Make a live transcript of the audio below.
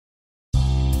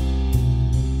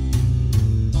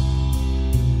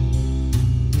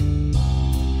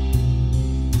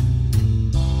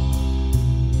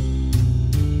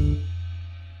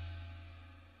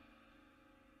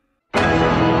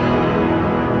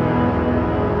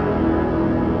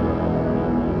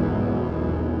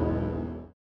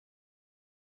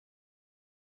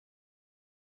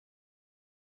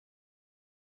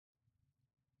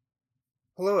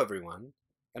Hello everyone,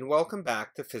 and welcome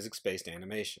back to physics-based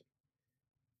animation.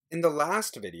 In the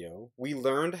last video, we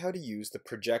learned how to use the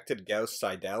projected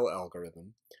Gauss-Seidel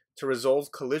algorithm to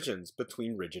resolve collisions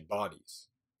between rigid bodies.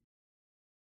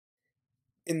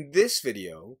 In this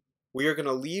video, we are going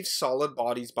to leave solid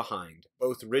bodies behind,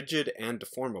 both rigid and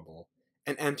deformable,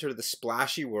 and enter the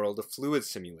splashy world of fluid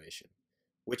simulation,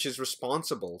 which is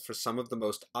responsible for some of the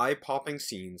most eye-popping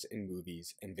scenes in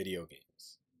movies and video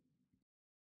games.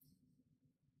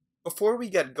 Before we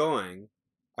get going,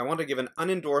 I want to give an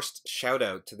unendorsed shout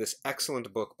out to this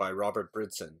excellent book by Robert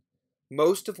Bridson.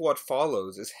 Most of what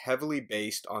follows is heavily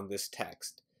based on this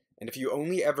text, and if you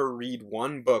only ever read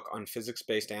one book on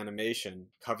physics-based animation,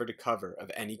 cover to cover, of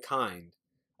any kind,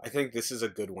 I think this is a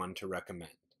good one to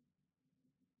recommend.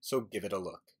 So give it a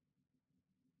look.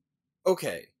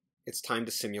 Okay, it's time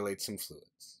to simulate some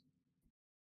fluids.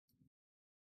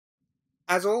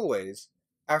 As always,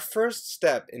 our first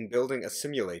step in building a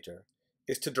simulator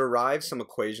is to derive some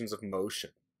equations of motion.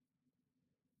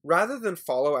 Rather than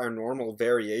follow our normal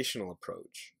variational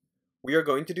approach, we are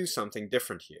going to do something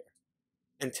different here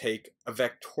and take a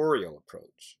vectorial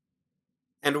approach.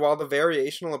 And while the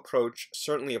variational approach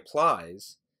certainly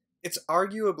applies, it's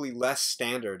arguably less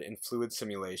standard in fluid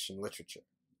simulation literature.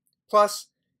 Plus,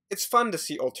 it's fun to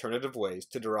see alternative ways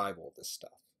to derive all this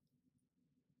stuff.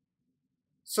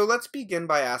 So let's begin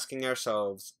by asking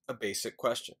ourselves a basic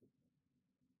question.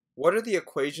 What are the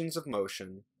equations of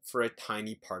motion for a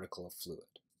tiny particle of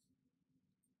fluid?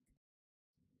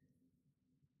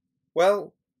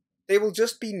 Well, they will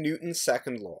just be Newton's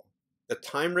second law. The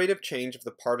time rate of change of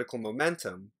the particle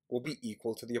momentum will be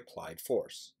equal to the applied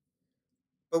force.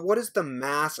 But what is the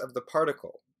mass of the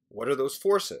particle? What are those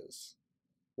forces?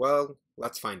 Well,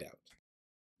 let's find out.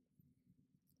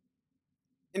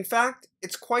 In fact,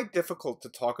 it's quite difficult to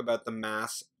talk about the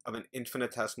mass of an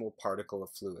infinitesimal particle of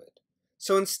fluid.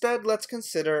 So instead, let's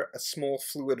consider a small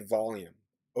fluid volume,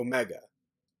 omega,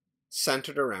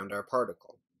 centered around our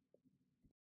particle.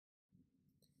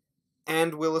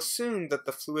 And we'll assume that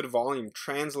the fluid volume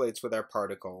translates with our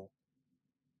particle.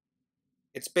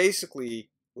 It's basically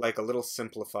like a little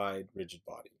simplified rigid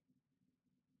body.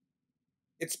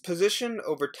 Its position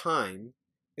over time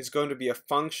is going to be a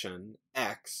function,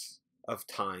 x, of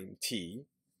time, t,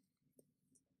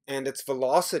 and its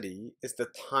velocity is the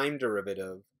time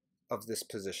derivative of this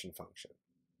position function.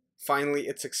 Finally,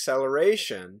 its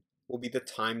acceleration will be the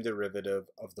time derivative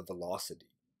of the velocity.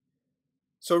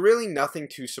 So really nothing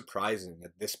too surprising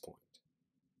at this point.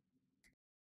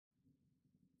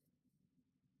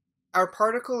 Our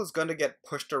particle is going to get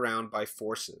pushed around by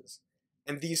forces,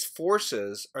 and these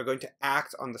forces are going to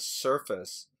act on the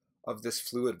surface of this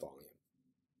fluid volume.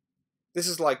 This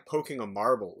is like poking a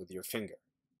marble with your finger.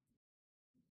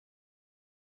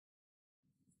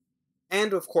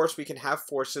 And of course, we can have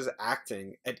forces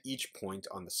acting at each point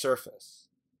on the surface.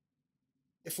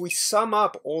 If we sum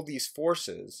up all these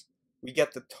forces, we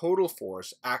get the total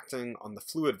force acting on the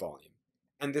fluid volume,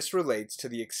 and this relates to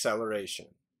the acceleration.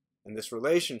 And this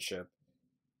relationship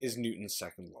is Newton's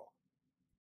second law.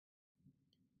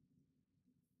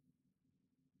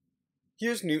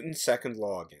 Here's Newton's second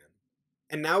law again.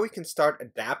 And now we can start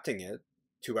adapting it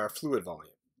to our fluid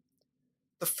volume.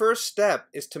 The first step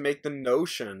is to make the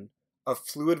notion of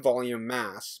fluid volume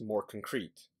mass more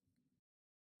concrete.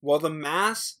 While the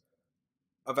mass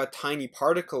of a tiny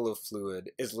particle of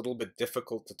fluid is a little bit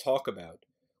difficult to talk about,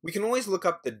 we can always look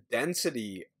up the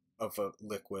density of a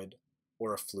liquid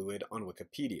or a fluid on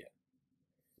Wikipedia.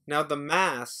 Now the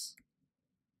mass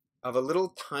of a little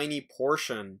tiny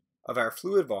portion of our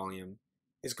fluid volume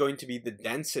is going to be the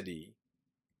density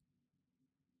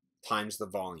times the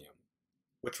volume,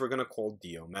 which we're going to call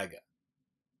d omega.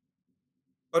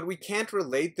 But we can't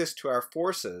relate this to our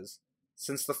forces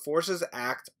since the forces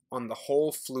act on the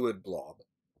whole fluid blob,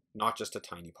 not just a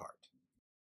tiny part.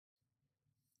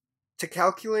 To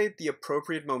calculate the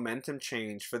appropriate momentum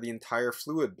change for the entire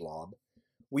fluid blob,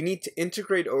 we need to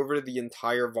integrate over the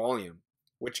entire volume,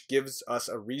 which gives us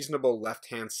a reasonable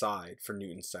left-hand side for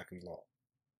Newton's second law.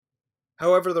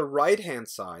 However, the right-hand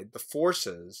side, the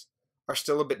forces, are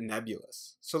still a bit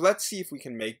nebulous. So let's see if we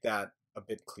can make that a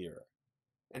bit clearer.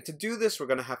 And to do this, we're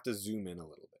going to have to zoom in a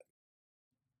little bit.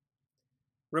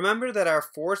 Remember that our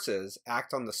forces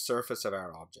act on the surface of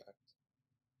our object.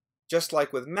 Just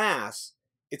like with mass,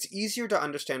 it's easier to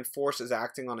understand forces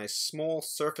acting on a small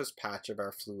surface patch of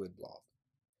our fluid blob.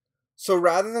 So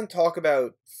rather than talk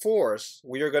about force,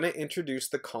 we are going to introduce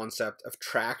the concept of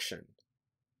traction.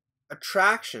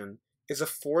 Attraction is a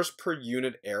force per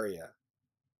unit area,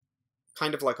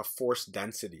 kind of like a force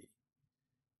density.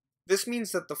 This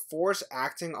means that the force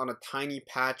acting on a tiny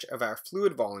patch of our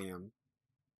fluid volume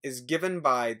is given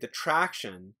by the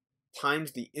traction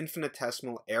times the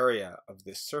infinitesimal area of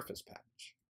this surface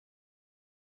patch.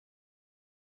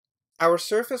 Our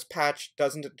surface patch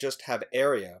doesn't just have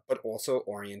area, but also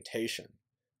orientation,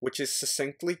 which is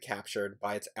succinctly captured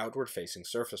by its outward-facing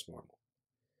surface normal.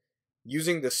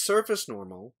 Using this surface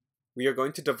normal, we are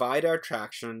going to divide our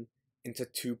traction into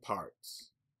two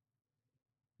parts.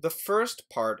 The first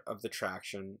part of the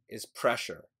traction is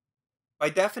pressure. By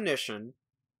definition,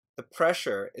 the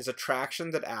pressure is a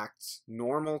traction that acts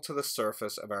normal to the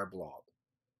surface of our blob.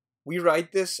 We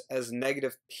write this as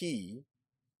negative P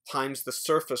times the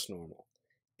surface normal,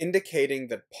 indicating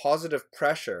that positive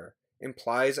pressure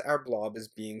implies our blob is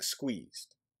being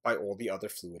squeezed by all the other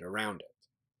fluid around it.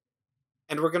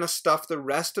 And we're going to stuff the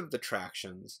rest of the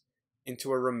tractions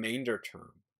into a remainder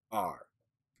term, R.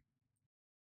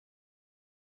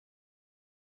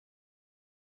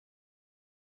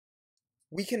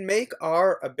 We can make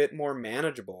R a bit more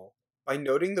manageable by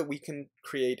noting that we can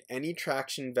create any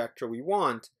traction vector we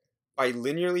want by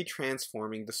linearly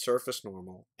transforming the surface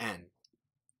normal n.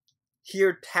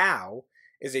 Here tau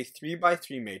is a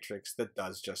 3x3 matrix that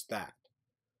does just that.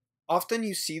 Often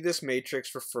you see this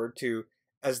matrix referred to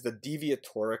as the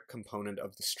deviatoric component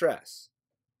of the stress.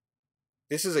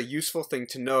 This is a useful thing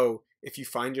to know if you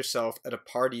find yourself at a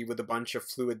party with a bunch of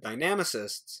fluid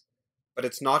dynamicists, but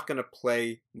it's not going to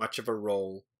play much of a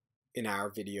role in our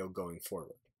video going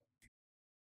forward.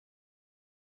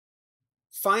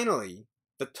 Finally,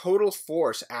 the total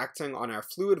force acting on our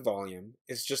fluid volume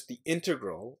is just the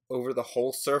integral over the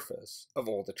whole surface of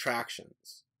all the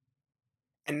tractions.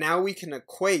 And now we can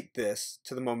equate this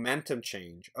to the momentum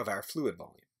change of our fluid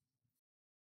volume.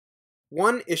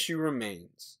 One issue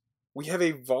remains. We have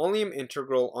a volume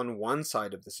integral on one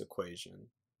side of this equation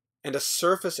and a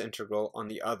surface integral on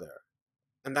the other,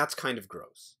 and that's kind of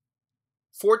gross.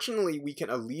 Fortunately, we can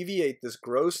alleviate this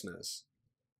grossness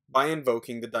by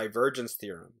invoking the divergence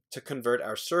theorem to convert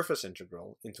our surface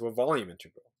integral into a volume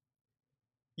integral.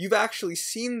 You've actually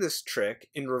seen this trick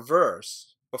in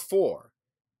reverse before.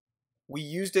 We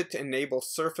used it to enable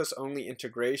surface-only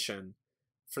integration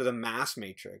for the mass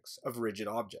matrix of rigid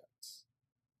objects.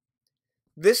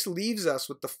 This leaves us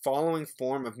with the following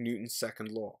form of Newton's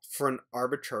second law for an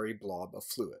arbitrary blob of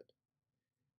fluid.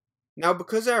 Now,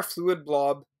 because our fluid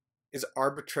blob is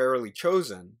arbitrarily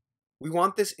chosen, we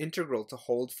want this integral to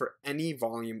hold for any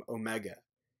volume omega,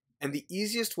 and the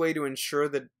easiest way to ensure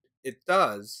that it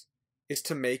does is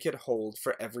to make it hold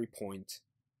for every point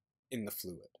in the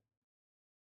fluid.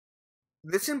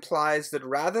 This implies that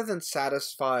rather than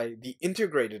satisfy the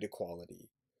integrated equality,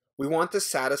 we want to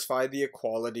satisfy the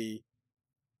equality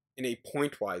in a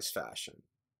pointwise fashion.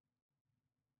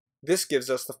 This gives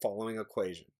us the following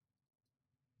equation.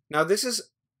 Now, this is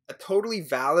a totally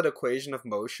valid equation of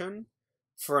motion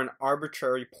for an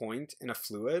arbitrary point in a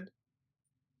fluid,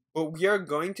 but we are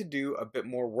going to do a bit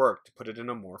more work to put it in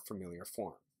a more familiar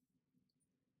form.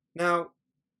 Now,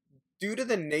 due to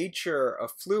the nature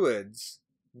of fluids,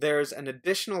 there's an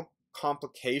additional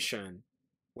complication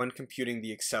when computing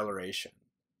the acceleration,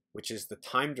 which is the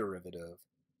time derivative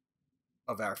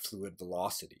of our fluid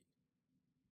velocity.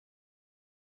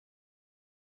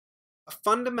 A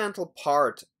fundamental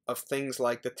part of things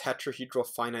like the tetrahedral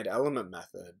finite element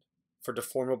method for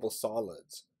deformable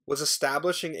solids was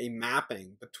establishing a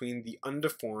mapping between the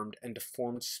undeformed and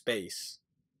deformed space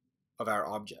of our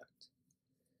object.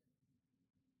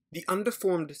 The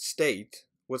undeformed state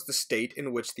was the state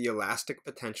in which the elastic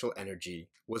potential energy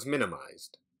was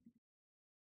minimized.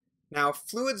 Now,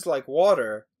 fluids like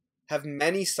water have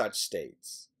many such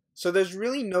states, so there's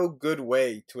really no good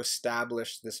way to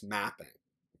establish this mapping.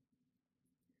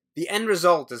 The end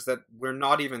result is that we're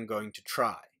not even going to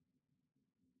try.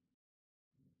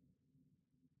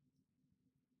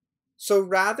 So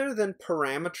rather than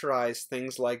parameterize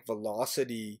things like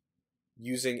velocity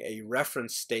using a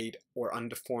reference state or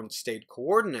undeformed state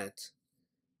coordinate,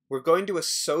 we're going to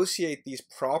associate these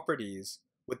properties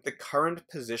with the current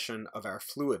position of our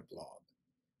fluid blob,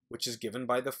 which is given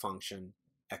by the function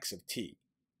x of t.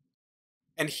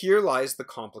 And here lies the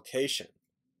complication.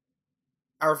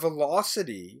 Our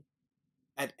velocity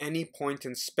at any point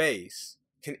in space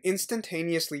can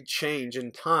instantaneously change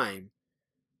in time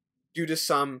due to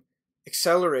some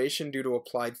acceleration due to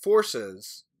applied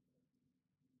forces,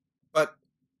 but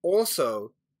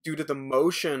also due to the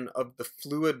motion of the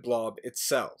fluid blob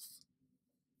itself.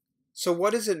 So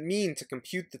what does it mean to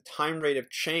compute the time rate of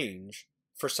change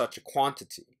for such a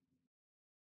quantity?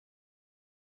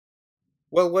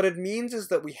 Well, what it means is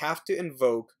that we have to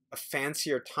invoke a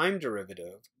fancier time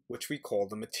derivative, which we call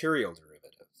the material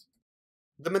derivative.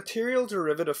 The material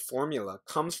derivative formula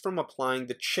comes from applying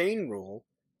the chain rule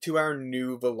to our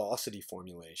new velocity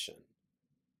formulation,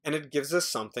 and it gives us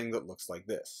something that looks like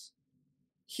this.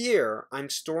 Here, I'm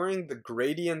storing the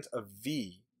gradient of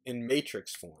v in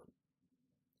matrix form.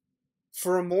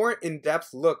 For a more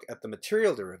in-depth look at the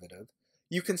material derivative,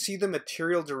 you can see the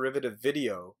material derivative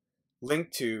video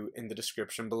linked to in the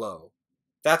description below.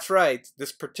 That's right,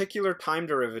 this particular time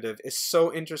derivative is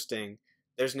so interesting,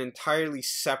 there's an entirely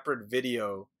separate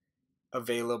video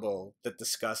available that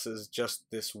discusses just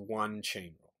this one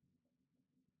chain rule.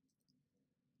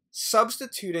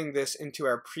 Substituting this into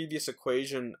our previous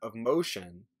equation of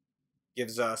motion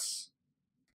gives us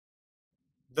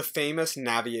the famous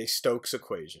Navier-Stokes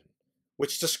equation,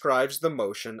 which describes the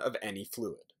motion of any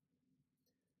fluid.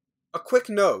 A quick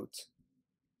note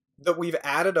that we've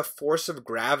added a force of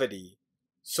gravity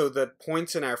so that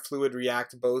points in our fluid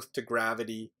react both to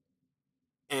gravity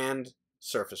and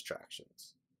surface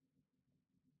tractions.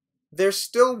 There's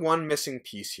still one missing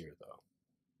piece here, though.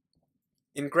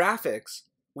 In graphics,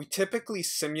 we typically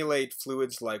simulate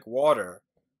fluids like water,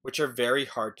 which are very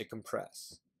hard to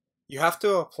compress. You have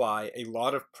to apply a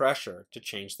lot of pressure to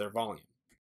change their volume.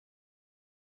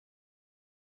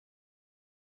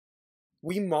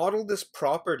 We model this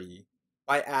property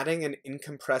by adding an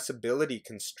incompressibility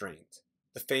constraint,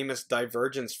 the famous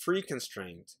divergence-free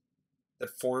constraint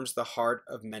that forms the heart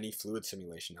of many fluid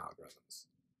simulation algorithms.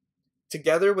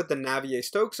 Together with the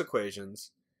Navier-Stokes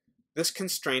equations, this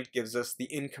constraint gives us the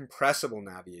incompressible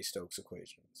Navier-Stokes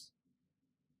equations.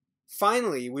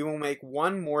 Finally, we will make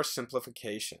one more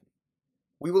simplification.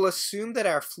 We will assume that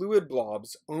our fluid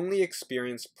blobs only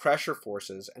experience pressure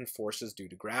forces and forces due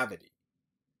to gravity.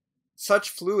 Such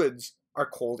fluids are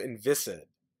called inviscid.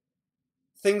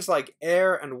 Things like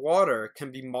air and water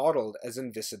can be modeled as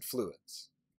inviscid fluids,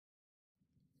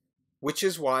 which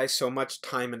is why so much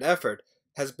time and effort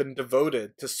has been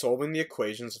devoted to solving the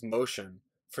equations of motion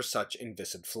for such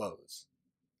inviscid flows.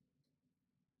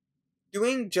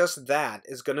 Doing just that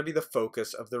is going to be the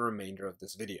focus of the remainder of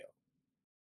this video.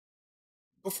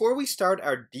 Before we start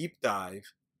our deep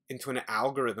dive into an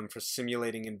algorithm for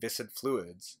simulating inviscid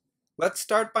fluids, let's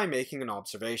start by making an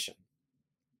observation,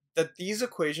 that these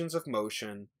equations of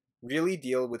motion really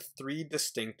deal with three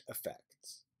distinct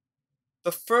effects.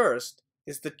 The first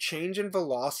is the change in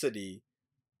velocity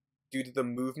due to the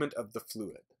movement of the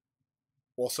fluid,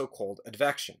 also called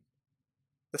advection.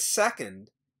 The second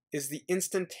is the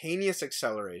instantaneous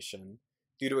acceleration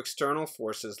due to external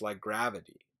forces like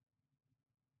gravity.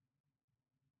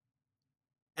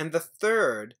 And the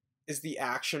third is the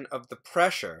action of the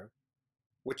pressure,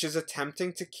 which is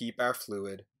attempting to keep our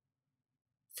fluid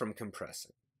from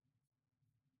compressing.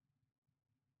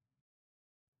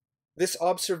 This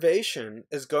observation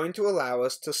is going to allow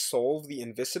us to solve the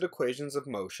inviscid equations of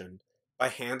motion by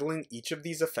handling each of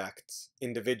these effects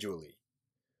individually.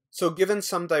 So given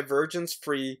some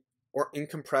divergence-free or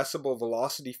incompressible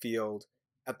velocity field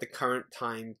at the current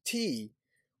time t,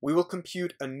 we will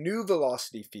compute a new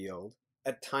velocity field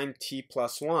at time t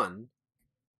plus 1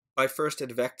 by first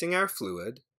advecting our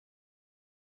fluid,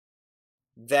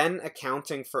 then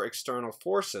accounting for external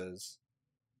forces,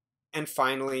 and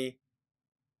finally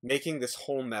making this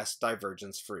whole mess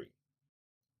divergence-free,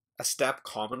 a step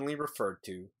commonly referred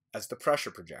to as the pressure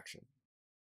projection.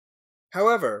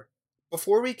 However,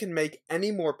 before we can make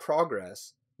any more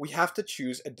progress, we have to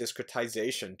choose a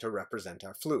discretization to represent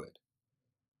our fluid.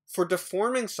 For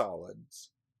deforming solids,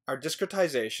 our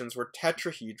discretizations were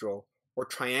tetrahedral or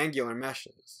triangular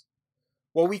meshes.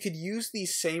 While we could use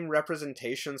these same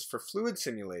representations for fluid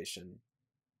simulation,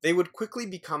 they would quickly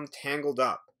become tangled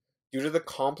up due to the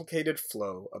complicated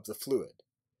flow of the fluid,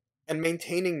 and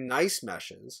maintaining nice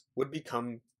meshes would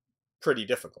become pretty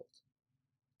difficult.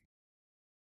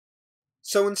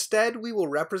 So instead, we will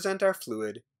represent our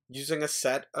fluid using a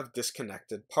set of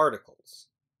disconnected particles.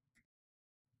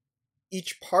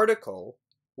 Each particle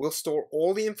will store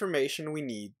all the information we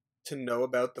need to know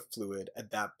about the fluid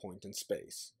at that point in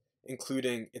space,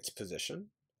 including its position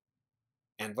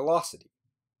and velocity.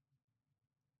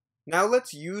 Now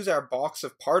let's use our box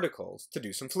of particles to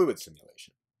do some fluid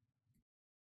simulation.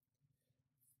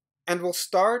 And we'll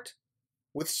start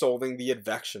with solving the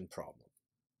advection problem.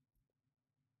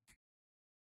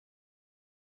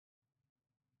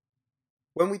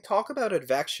 When we talk about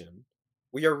advection,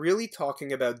 we are really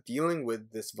talking about dealing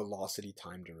with this velocity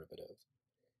time derivative.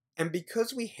 And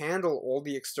because we handle all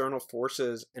the external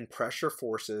forces and pressure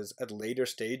forces at later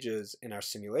stages in our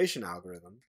simulation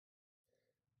algorithm,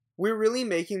 we're really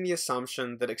making the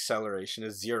assumption that acceleration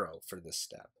is 0 for this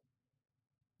step.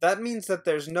 That means that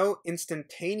there's no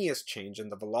instantaneous change in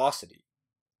the velocity.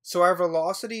 So our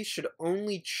velocity should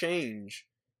only change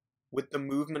with the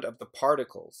movement of the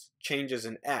particles, changes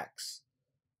in x,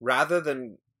 rather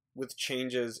than with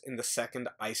changes in the second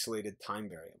isolated time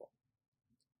variable.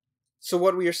 So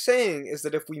what we are saying is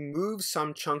that if we move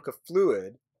some chunk of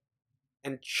fluid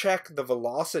and check the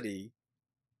velocity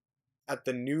at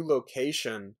the new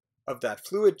location of that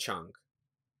fluid chunk,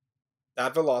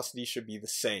 that velocity should be the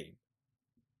same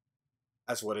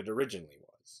as what it originally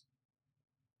was.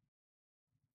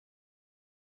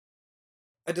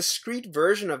 A discrete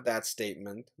version of that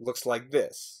statement looks like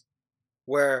this,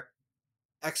 where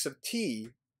x of t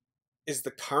is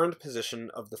the current position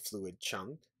of the fluid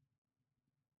chunk,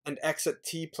 and x at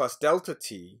t plus delta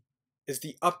t is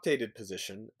the updated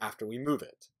position after we move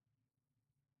it.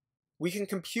 We can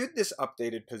compute this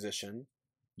updated position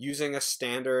using a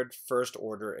standard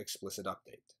first-order explicit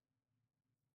update.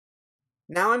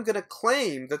 Now I'm going to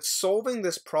claim that solving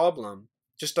this problem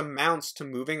just amounts to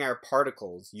moving our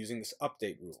particles using this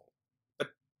update rule.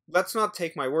 But let's not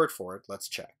take my word for it, let's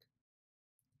check.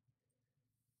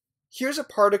 Here's a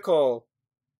particle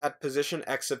at position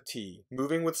x of t,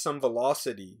 moving with some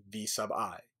velocity v sub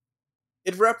I.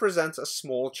 It represents a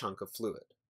small chunk of fluid.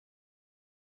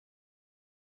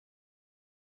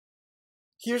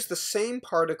 Here's the same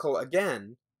particle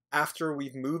again after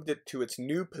we've moved it to its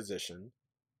new position,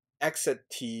 x at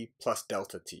t plus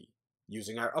delta t,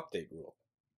 using our update rule.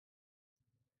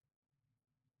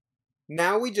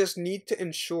 Now we just need to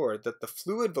ensure that the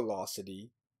fluid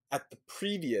velocity at the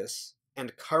previous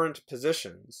and current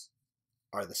positions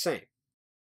are the same.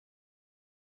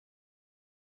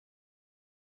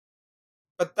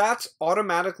 But that's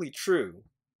automatically true.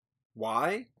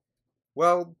 Why?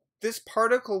 Well, this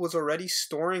particle was already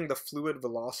storing the fluid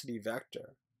velocity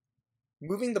vector.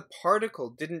 Moving the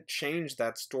particle didn't change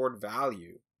that stored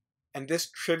value, and this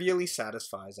trivially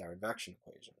satisfies our advection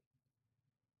equation.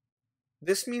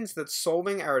 This means that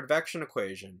solving our advection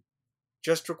equation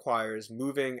just requires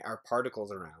moving our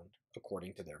particles around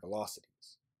according to their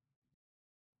velocities.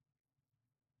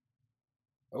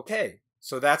 Okay,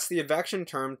 so that's the advection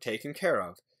term taken care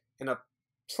of in a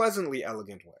pleasantly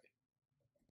elegant way.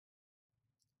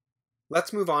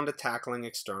 Let's move on to tackling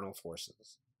external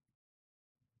forces.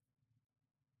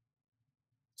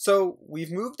 So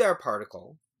we've moved our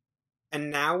particle, and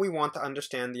now we want to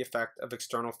understand the effect of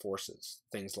external forces,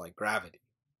 things like gravity.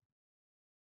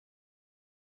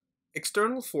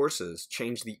 External forces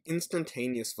change the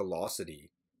instantaneous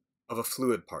velocity of a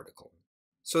fluid particle.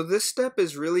 So this step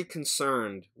is really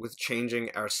concerned with changing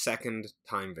our second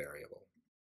time variable.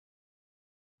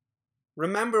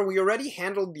 Remember, we already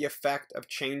handled the effect of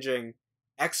changing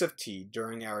x of t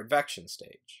during our advection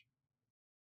stage.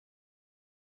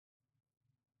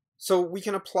 So we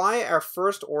can apply our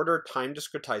first order time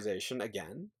discretization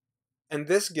again, and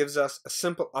this gives us a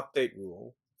simple update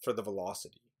rule for the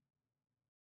velocity.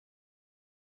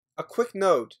 A quick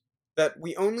note that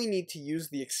we only need to use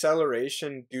the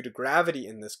acceleration due to gravity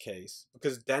in this case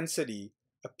because density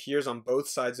appears on both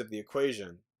sides of the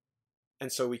equation,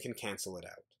 and so we can cancel it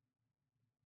out.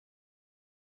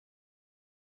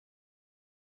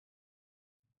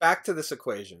 Back to this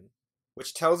equation,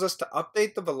 which tells us to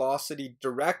update the velocity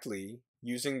directly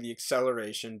using the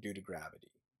acceleration due to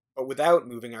gravity, but without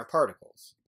moving our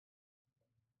particles.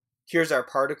 Here's our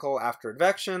particle after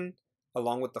advection,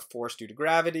 along with the force due to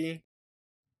gravity,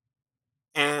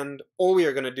 and all we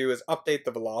are going to do is update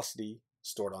the velocity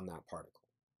stored on that particle.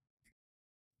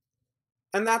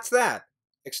 And that's that.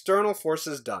 External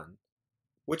forces done,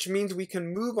 which means we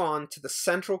can move on to the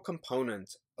central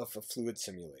component of a fluid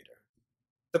simulator,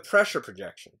 the pressure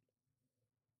projection.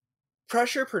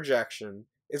 Pressure projection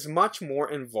is much more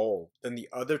involved than the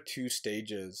other two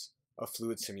stages of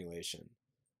fluid simulation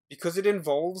because it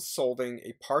involves solving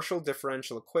a partial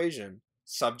differential equation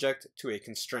subject to a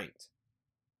constraint.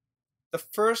 The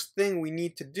first thing we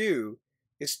need to do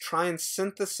is try and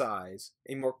synthesize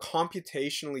a more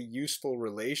computationally useful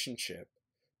relationship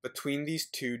between these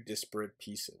two disparate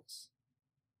pieces.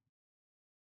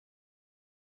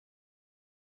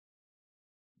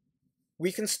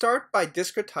 We can start by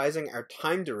discretizing our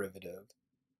time derivative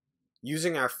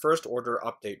using our first order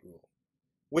update rule,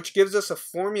 which gives us a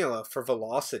formula for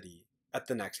velocity at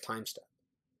the next time step.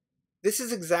 This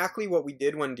is exactly what we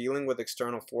did when dealing with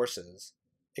external forces,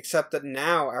 except that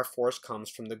now our force comes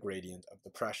from the gradient of the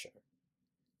pressure.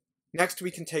 Next,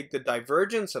 we can take the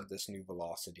divergence of this new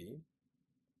velocity,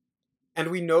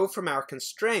 and we know from our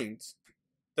constraint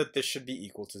that this should be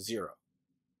equal to 0.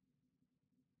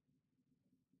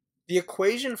 The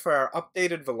equation for our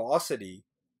updated velocity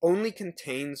only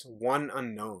contains one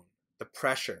unknown, the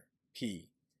pressure, P.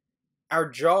 Our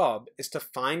job is to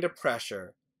find a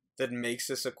pressure that makes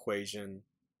this equation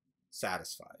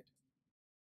satisfied.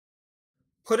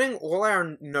 Putting all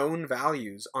our known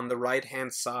values on the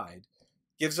right-hand side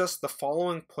gives us the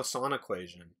following Poisson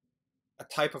equation, a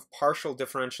type of partial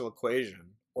differential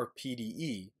equation, or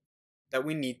PDE, that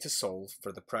we need to solve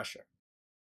for the pressure.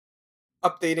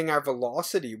 Updating our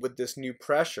velocity with this new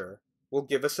pressure will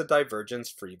give us a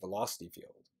divergence-free velocity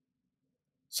field.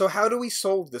 So how do we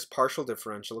solve this partial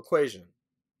differential equation?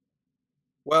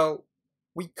 Well,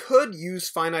 we could use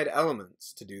finite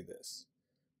elements to do this,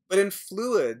 but in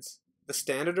fluids, the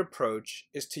standard approach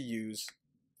is to use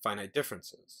finite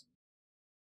differences.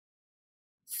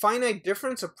 Finite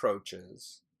difference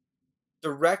approaches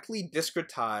directly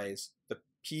discretize the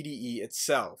PDE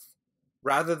itself,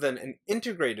 rather than an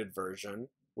integrated version,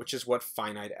 which is what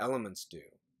finite elements do.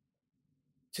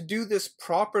 To do this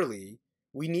properly,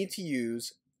 we need to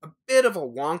use a bit of a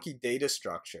wonky data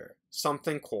structure,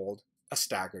 something called a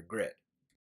staggered grid.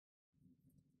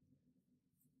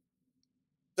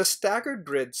 The staggered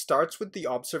grid starts with the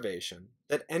observation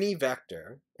that any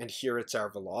vector, and here it's our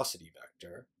velocity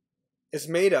vector, is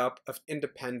made up of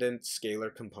independent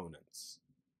scalar components.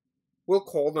 We'll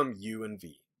call them u and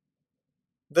v.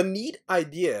 The neat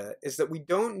idea is that we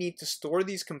don't need to store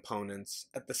these components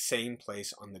at the same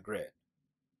place on the grid.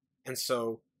 And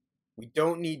so we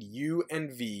don't need u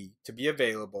and v to be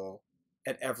available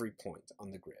at every point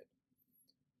on the grid.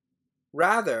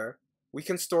 Rather, we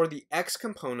can store the x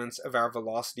components of our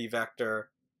velocity vector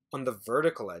on the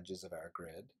vertical edges of our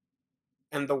grid,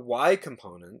 and the y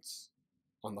components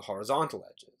on the horizontal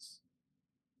edges.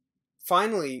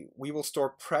 Finally, we will store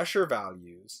pressure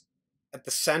values at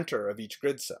the center of each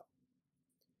grid cell.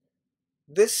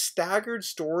 This staggered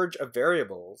storage of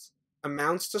variables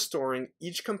amounts to storing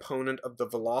each component of the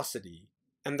velocity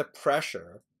and the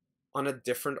pressure on a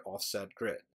different offset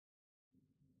grid.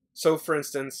 So for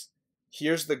instance,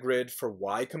 here's the grid for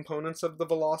y components of the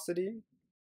velocity,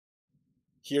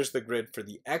 here's the grid for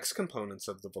the x components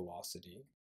of the velocity,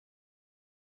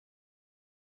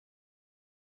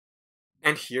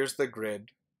 and here's the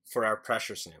grid for our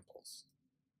pressure samples.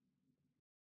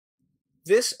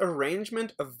 This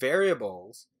arrangement of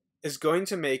variables is going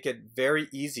to make it very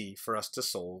easy for us to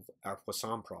solve our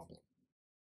Poisson problem.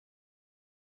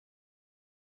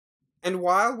 And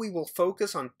while we will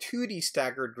focus on 2D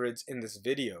staggered grids in this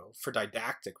video for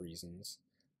didactic reasons,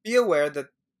 be aware that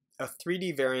a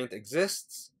 3D variant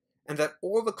exists and that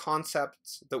all the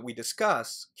concepts that we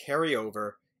discuss carry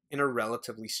over in a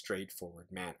relatively straightforward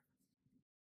manner.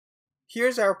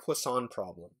 Here's our Poisson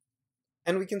problem,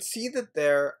 and we can see that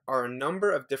there are a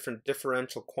number of different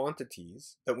differential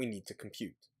quantities that we need to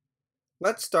compute.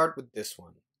 Let's start with this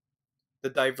one, the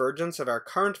divergence of our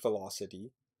current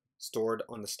velocity stored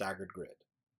on the staggered grid.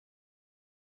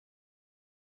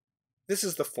 This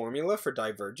is the formula for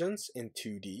divergence in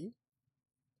 2D.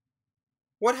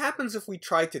 What happens if we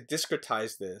try to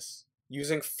discretize this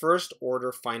using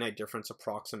first-order finite difference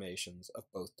approximations of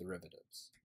both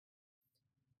derivatives?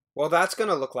 Well, that's going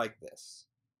to look like this.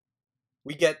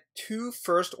 We get two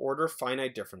first-order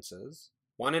finite differences,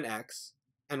 one in x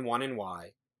and one in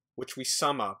y, which we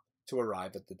sum up to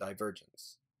arrive at the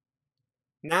divergence.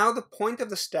 Now the point of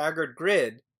the staggered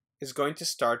grid is going to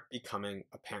start becoming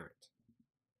apparent.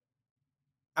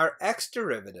 Our x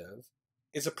derivative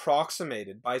is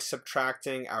approximated by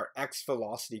subtracting our x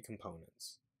velocity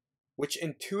components, which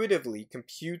intuitively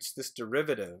computes this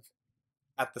derivative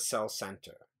at the cell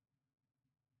center.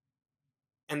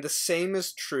 And the same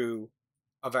is true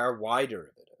of our y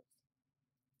derivative.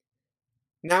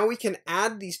 Now we can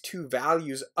add these two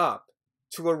values up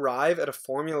to arrive at a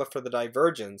formula for the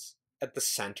divergence at the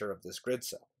center of this grid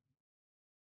cell.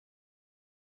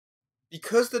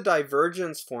 Because the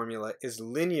divergence formula is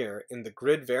linear in the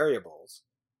grid variables,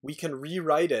 we can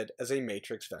rewrite it as a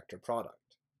matrix vector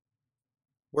product,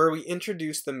 where we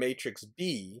introduce the matrix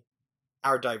B,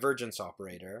 our divergence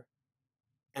operator,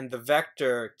 and the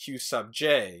vector Q sub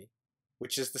j,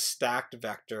 which is the stacked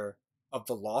vector of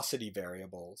velocity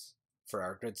variables for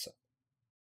our grid cell.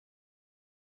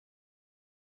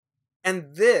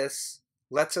 And this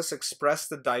lets us express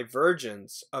the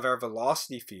divergence of our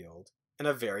velocity field in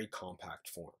a very compact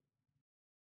form.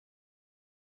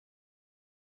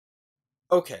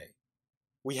 Okay,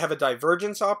 we have a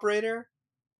divergence operator.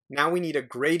 Now we need a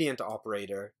gradient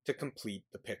operator to complete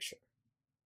the picture.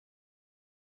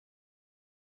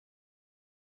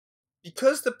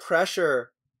 Because the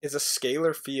pressure is a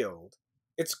scalar field,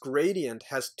 its gradient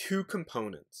has two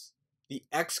components. The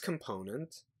x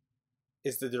component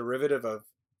is the derivative of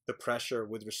the pressure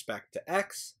with respect to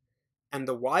x, and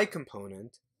the y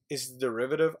component is the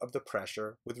derivative of the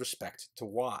pressure with respect to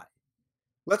y.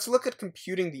 Let's look at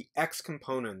computing the x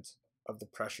component of the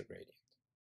pressure gradient.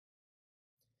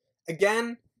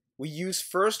 Again, we use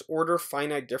first-order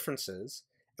finite differences,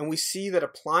 and we see that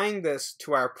applying this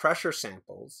to our pressure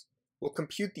samples will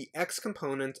compute the x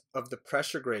component of the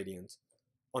pressure gradient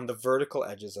on the vertical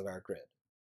edges of our grid,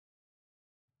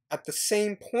 at the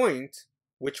same point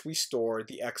which we store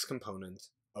the x component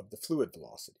of the fluid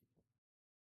velocity.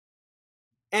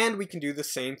 And we can do the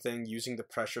same thing using the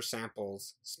pressure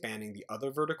samples spanning the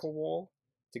other vertical wall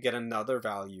to get another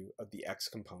value of the x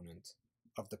component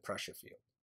of the pressure field.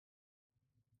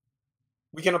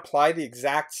 We can apply the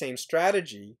exact same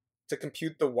strategy to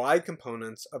compute the y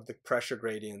components of the pressure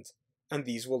gradient, and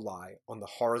these will lie on the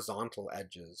horizontal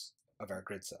edges of our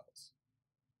grid cells.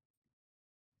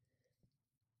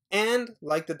 And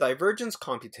like the divergence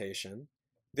computation,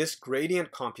 this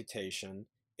gradient computation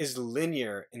is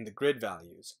linear in the grid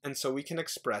values, and so we can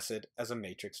express it as a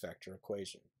matrix vector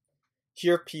equation.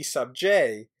 Here P sub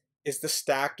j is the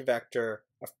stacked vector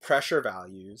of pressure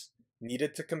values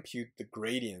needed to compute the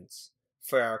gradients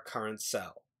for our current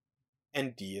cell,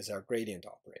 and D is our gradient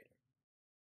operator.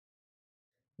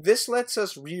 This lets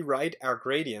us rewrite our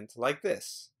gradient like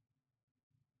this.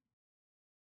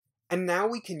 And now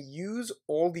we can use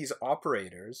all these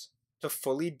operators to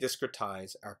fully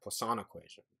discretize our Poisson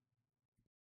equation,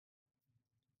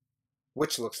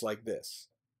 which looks like this.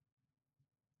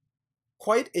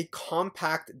 Quite a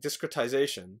compact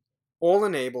discretization, all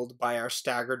enabled by our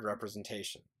staggered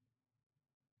representation.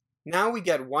 Now we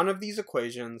get one of these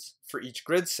equations for each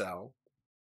grid cell,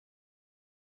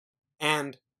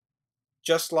 and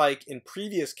just like in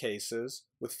previous cases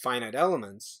with finite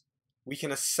elements, we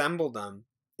can assemble them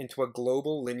into a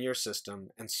global linear system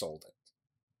and solve it.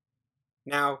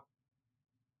 Now,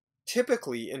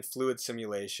 typically in fluid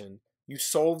simulation, you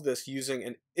solve this using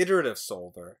an iterative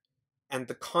solver, and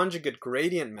the conjugate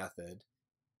gradient method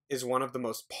is one of the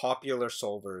most popular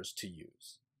solvers to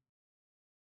use.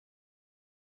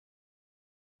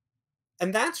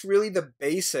 And that's really the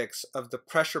basics of the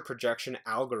pressure projection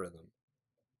algorithm.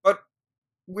 But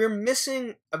we're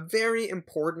missing a very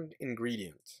important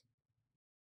ingredient: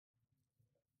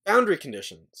 boundary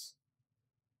conditions.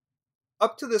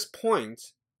 Up to this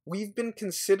point, we've been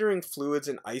considering fluids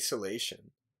in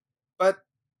isolation, but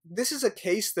this is a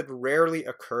case that rarely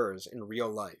occurs in real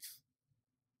life.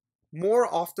 More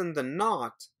often than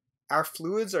not, our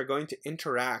fluids are going to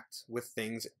interact with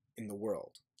things in the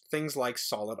world, things like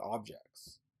solid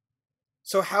objects.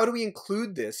 So how do we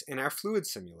include this in our fluid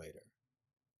simulator?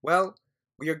 Well,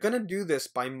 we are going to do this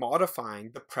by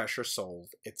modifying the pressure solve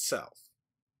itself.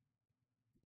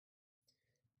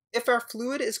 If our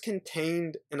fluid is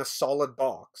contained in a solid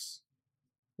box,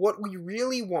 what we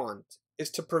really want is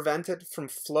to prevent it from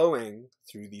flowing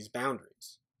through these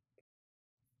boundaries.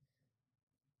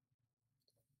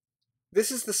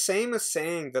 This is the same as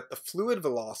saying that the fluid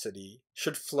velocity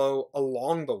should flow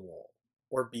along the wall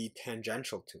or be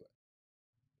tangential to it.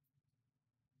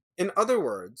 In other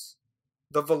words,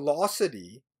 the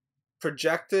velocity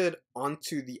projected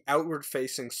onto the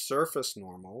outward-facing surface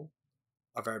normal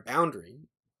of our boundary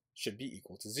should be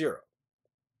equal to 0.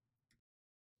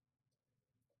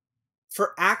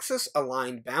 For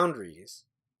axis-aligned boundaries,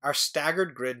 our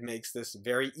staggered grid makes this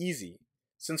very easy,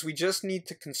 since we just need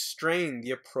to constrain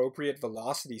the appropriate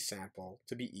velocity sample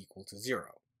to be equal to 0.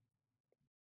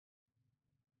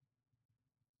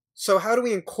 So how do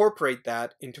we incorporate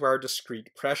that into our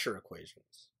discrete pressure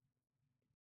equations?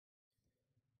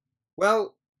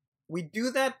 Well, we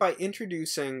do that by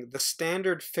introducing the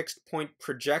standard fixed point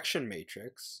projection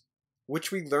matrix,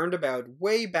 which we learned about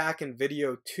way back in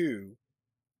video 2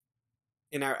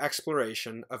 in our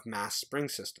exploration of mass spring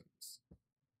systems.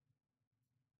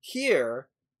 Here,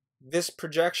 this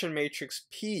projection matrix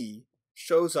P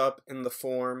shows up in the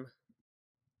form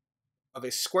of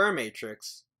a square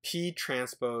matrix P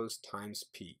transpose times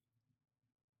P.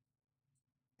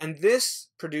 And this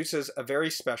produces a very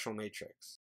special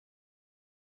matrix.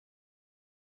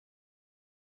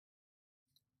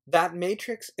 That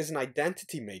matrix is an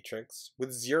identity matrix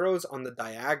with zeros on the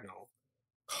diagonal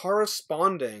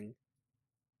corresponding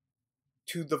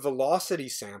to the velocity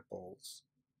samples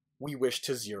we wish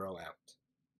to zero out.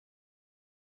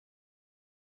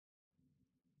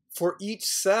 For each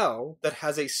cell that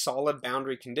has a solid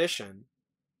boundary condition,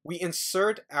 we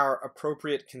insert our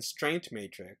appropriate constraint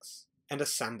matrix and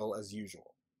assemble as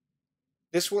usual.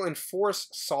 This will enforce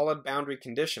solid boundary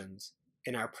conditions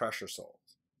in our pressure solve.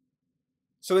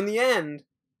 So in the end,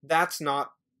 that's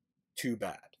not too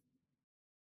bad.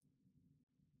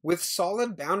 With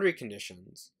solid boundary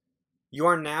conditions, you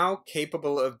are now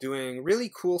capable of doing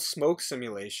really cool smoke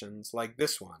simulations like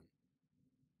this one.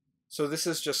 So this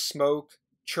is just smoke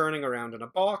churning around in a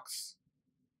box,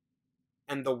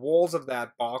 and the walls of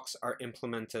that box are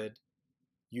implemented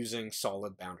using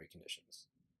solid boundary conditions.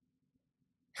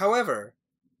 However,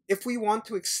 if we want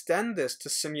to extend this to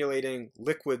simulating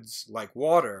liquids like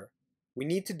water, we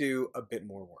need to do a bit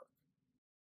more work.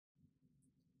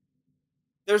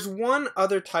 There's one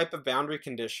other type of boundary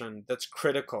condition that's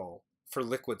critical for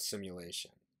liquid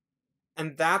simulation,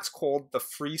 and that's called the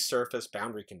free surface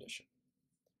boundary condition.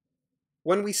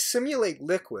 When we simulate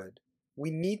liquid,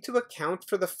 we need to account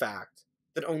for the fact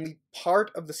that only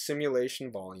part of the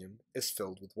simulation volume is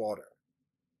filled with water.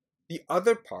 The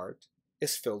other part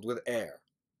is filled with air.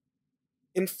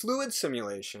 In fluid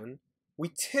simulation,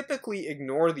 we typically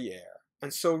ignore the air,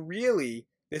 and so really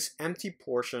this empty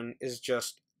portion is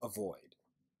just a void.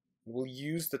 We'll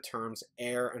use the terms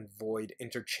air and void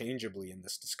interchangeably in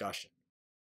this discussion.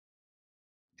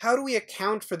 How do we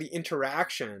account for the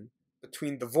interaction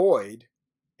between the void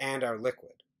and our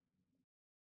liquid?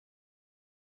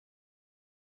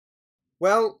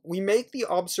 Well, we make the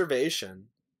observation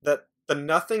that the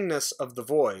nothingness of the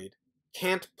void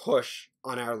can't push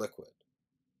on our liquid.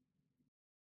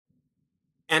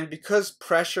 And because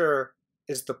pressure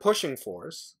is the pushing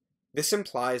force, this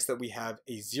implies that we have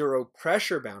a zero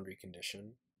pressure boundary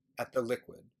condition at the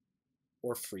liquid,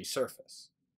 or free surface.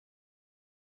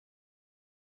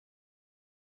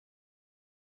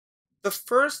 The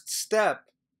first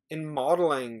step in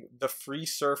modeling the free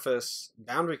surface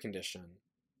boundary condition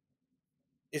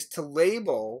is to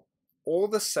label all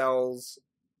the cells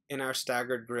in our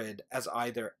staggered grid as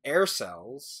either air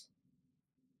cells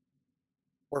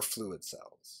or fluid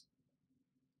cells.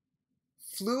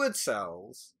 Fluid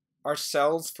cells are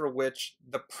cells for which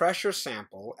the pressure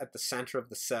sample at the center of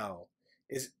the cell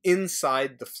is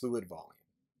inside the fluid volume,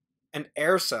 and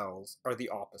air cells are the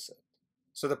opposite,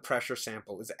 so the pressure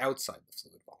sample is outside the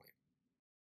fluid volume.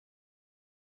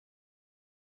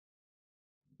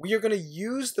 We are going to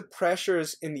use the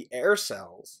pressures in the air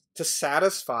cells to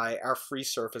satisfy our free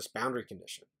surface boundary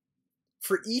condition.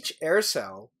 For each air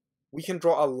cell, we can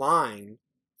draw a line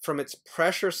from its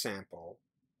pressure sample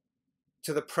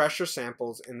to the pressure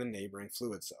samples in the neighboring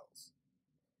fluid cells.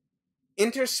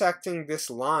 Intersecting this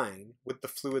line with the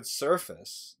fluid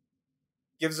surface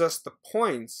gives us the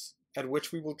points at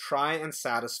which we will try and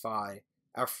satisfy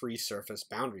our free surface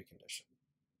boundary condition.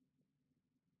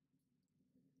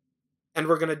 And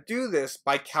we're going to do this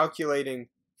by calculating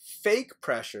fake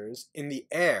pressures in the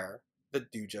air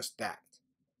that do just that.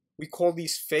 We call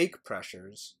these fake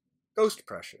pressures ghost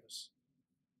pressures.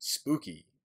 Spooky.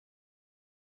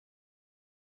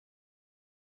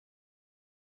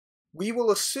 We will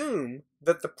assume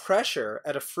that the pressure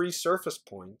at a free surface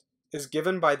point is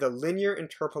given by the linear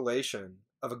interpolation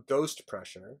of a ghost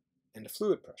pressure and a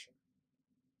fluid pressure.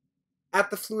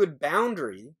 At the fluid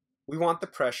boundary, we want the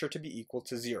pressure to be equal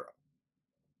to 0.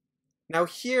 Now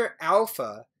here,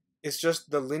 alpha is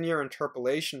just the linear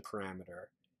interpolation parameter,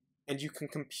 and you can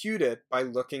compute it by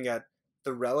looking at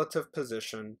the relative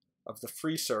position of the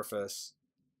free surface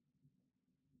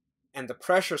and the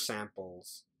pressure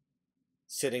samples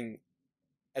sitting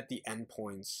at the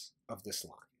endpoints of this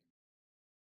line.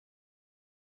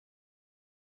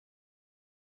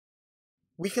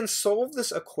 We can solve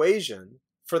this equation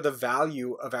for the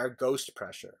value of our ghost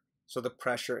pressure, so the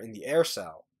pressure in the air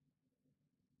cell.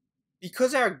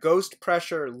 Because our ghost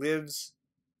pressure lives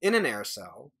in an air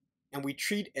cell, and we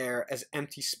treat air as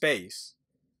empty space,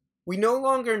 we no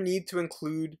longer need to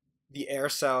include the air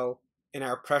cell in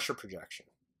our pressure projection.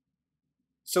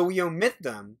 So we omit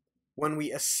them when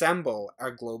we assemble our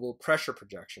global pressure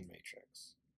projection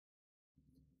matrix.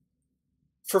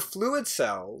 For fluid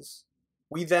cells,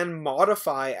 we then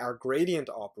modify our gradient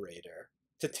operator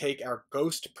to take our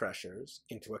ghost pressures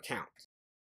into account.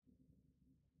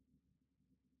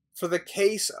 For the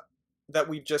case that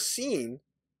we've just seen,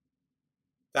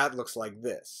 that looks like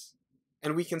this.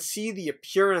 And we can see the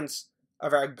appearance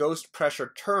of our ghost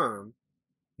pressure term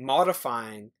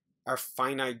modifying our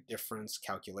finite difference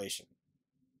calculation.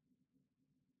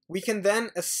 We can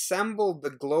then assemble the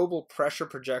global pressure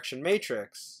projection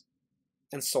matrix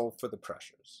and solve for the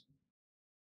pressures.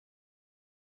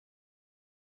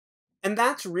 And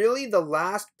that's really the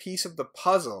last piece of the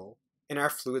puzzle in our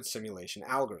fluid simulation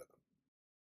algorithm.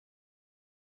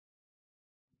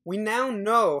 We now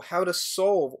know how to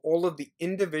solve all of the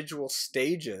individual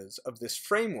stages of this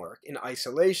framework in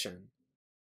isolation.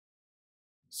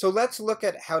 So let's look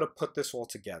at how to put this all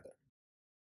together.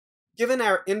 Given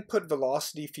our input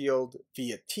velocity field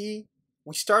via t,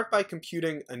 we start by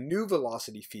computing a new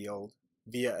velocity field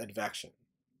via advection,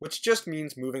 which just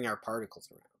means moving our particles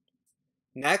around.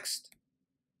 Next,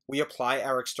 we apply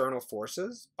our external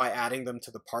forces by adding them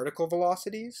to the particle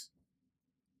velocities.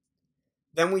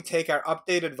 Then we take our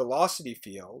updated velocity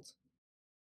field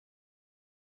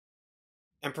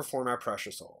and perform our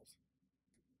pressure solve.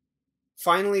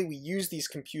 Finally, we use these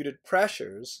computed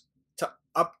pressures to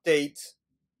update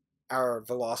our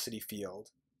velocity field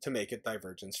to make it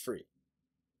divergence-free.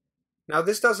 Now,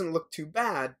 this doesn't look too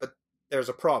bad, but there's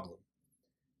a problem.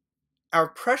 Our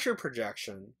pressure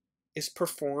projection is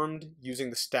performed using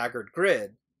the staggered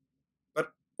grid,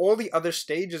 but all the other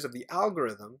stages of the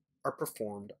algorithm are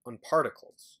performed on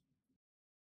particles.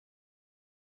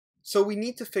 So we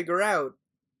need to figure out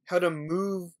how to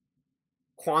move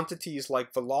quantities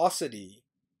like velocity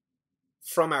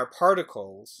from our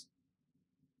particles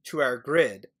to our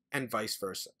grid and vice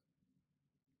versa.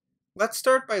 Let's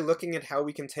start by looking at how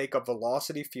we can take a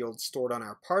velocity field stored on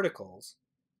our particles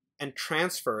and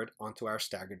transfer it onto our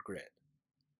staggered grid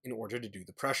in order to do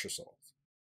the pressure solve.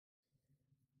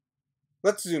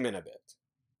 Let's zoom in a bit.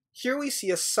 Here we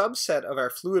see a subset of our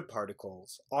fluid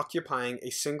particles occupying a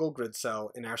single grid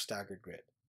cell in our staggered grid.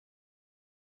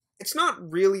 It's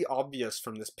not really obvious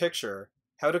from this picture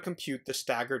how to compute the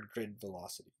staggered grid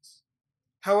velocities.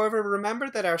 However, remember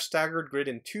that our staggered grid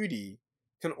in 2D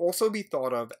can also be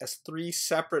thought of as 3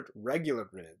 separate regular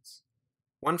grids,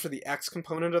 one for the x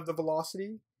component of the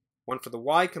velocity, one for the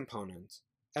y component,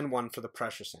 and one for the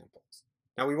pressure samples.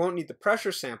 Now we won't need the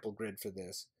pressure sample grid for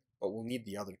this, but we'll need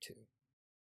the other two.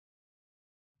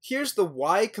 Here's the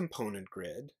y component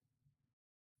grid,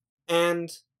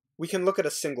 and we can look at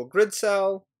a single grid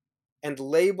cell and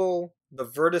label the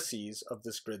vertices of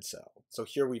this grid cell. So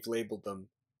here we've labeled them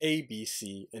A, B,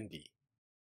 C, and D.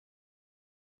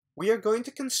 We are going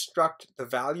to construct the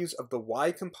values of the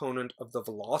y component of the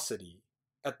velocity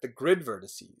at the grid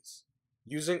vertices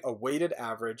using a weighted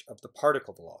average of the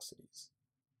particle velocities.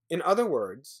 In other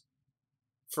words,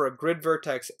 for a grid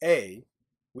vertex A,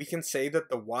 we can say that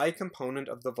the y component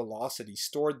of the velocity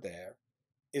stored there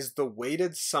is the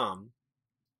weighted sum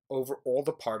over all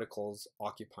the particles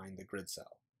occupying the grid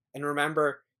cell. And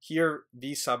remember, here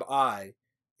v sub I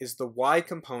is the y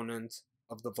component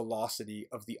of the velocity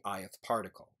of the ith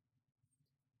particle.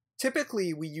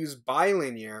 Typically, we use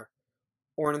bilinear,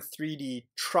 or in 3D,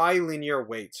 trilinear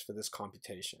weights for this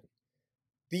computation.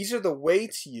 These are the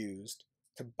weights used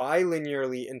to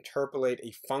bilinearly interpolate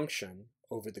a function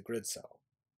over the grid cell,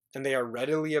 and they are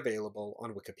readily available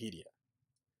on Wikipedia.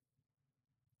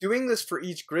 Doing this for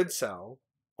each grid cell,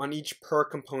 on each per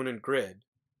component grid,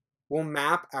 will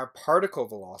map our particle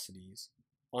velocities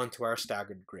onto our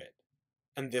staggered grid,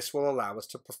 and this will allow us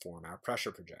to perform our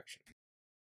pressure projection.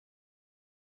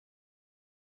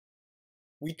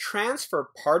 We transfer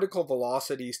particle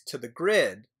velocities to the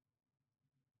grid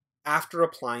after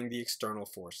applying the external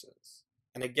forces.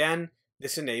 And again,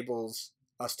 this enables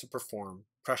us to perform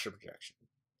pressure projection.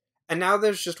 And now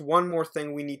there's just one more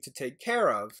thing we need to take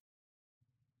care of.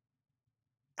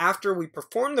 After we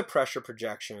perform the pressure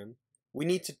projection, we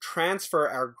need to transfer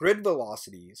our grid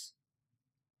velocities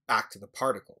back to the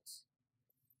particles.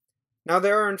 Now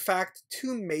there are in fact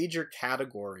two major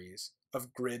categories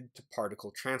of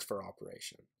grid-to-particle transfer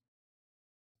operation.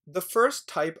 The first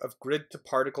type of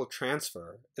grid-to-particle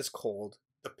transfer is called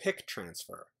the PIC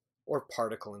transfer, or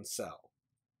particle and cell.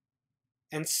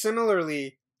 And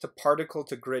similarly to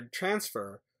particle-to-grid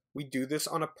transfer, we do this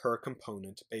on a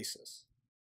per-component basis.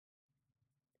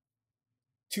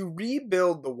 To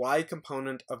rebuild the y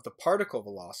component of the particle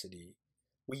velocity,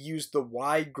 we use the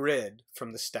y grid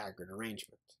from the staggered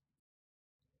arrangement.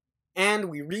 And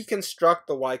we reconstruct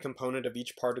the y component of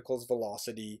each particle's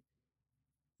velocity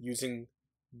using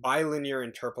bilinear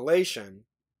interpolation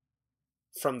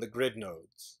from the grid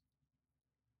nodes.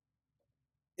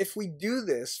 If we do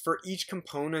this for each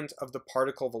component of the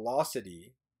particle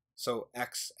velocity, so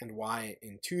x and y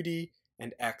in 2D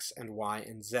and x and y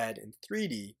and z in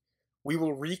 3D, we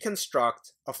will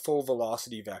reconstruct a full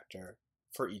velocity vector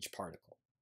for each particle.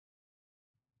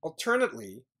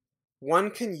 Alternately,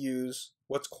 one can use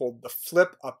what's called the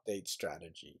FLIP update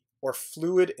strategy, or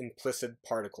fluid implicit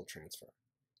particle transfer.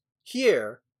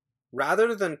 Here,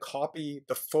 rather than copy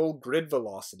the full grid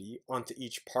velocity onto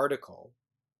each particle,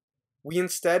 we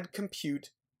instead compute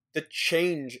the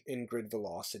change in grid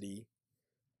velocity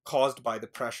caused by the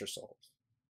pressure solve.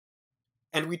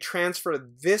 And we transfer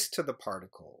this to the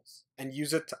particles and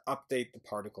use it to update the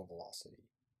particle velocity.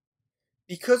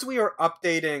 Because we are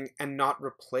updating and not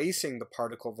replacing the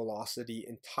particle velocity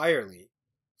entirely,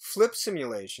 FLIP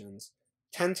simulations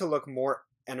tend to look more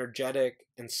energetic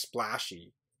and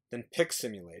splashy than PIC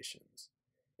simulations.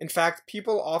 In fact,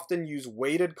 people often use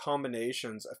weighted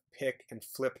combinations of PIC and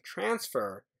FLIP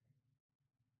transfer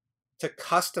to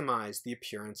customize the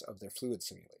appearance of their fluid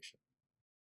simulation.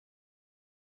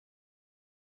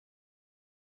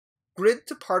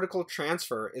 grid-to-particle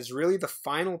transfer is really the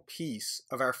final piece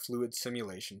of our fluid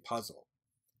simulation puzzle.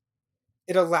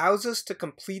 It allows us to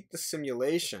complete the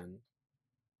simulation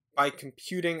by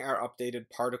computing our updated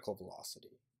particle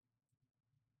velocity.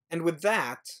 And with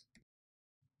that,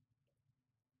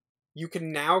 you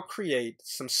can now create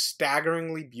some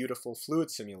staggeringly beautiful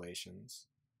fluid simulations,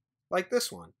 like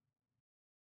this one.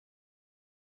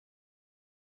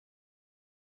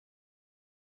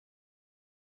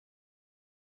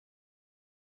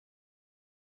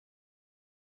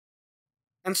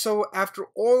 And so after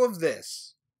all of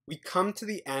this, we come to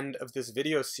the end of this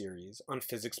video series on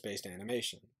physics-based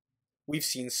animation. We've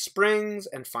seen springs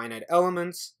and finite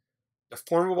elements,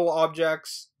 deformable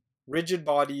objects, rigid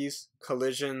bodies,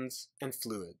 collisions, and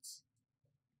fluids.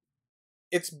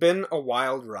 It's been a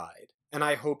wild ride, and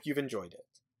I hope you've enjoyed it.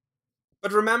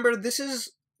 But remember, this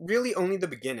is really only the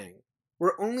beginning.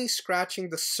 We're only scratching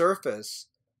the surface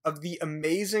of the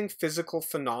amazing physical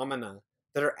phenomena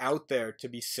that are out there to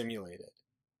be simulated.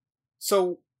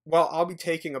 So while I'll be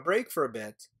taking a break for a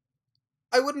bit,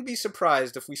 I wouldn't be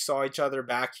surprised if we saw each other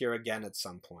back here again at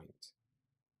some point.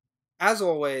 As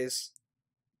always,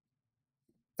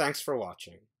 thanks for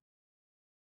watching.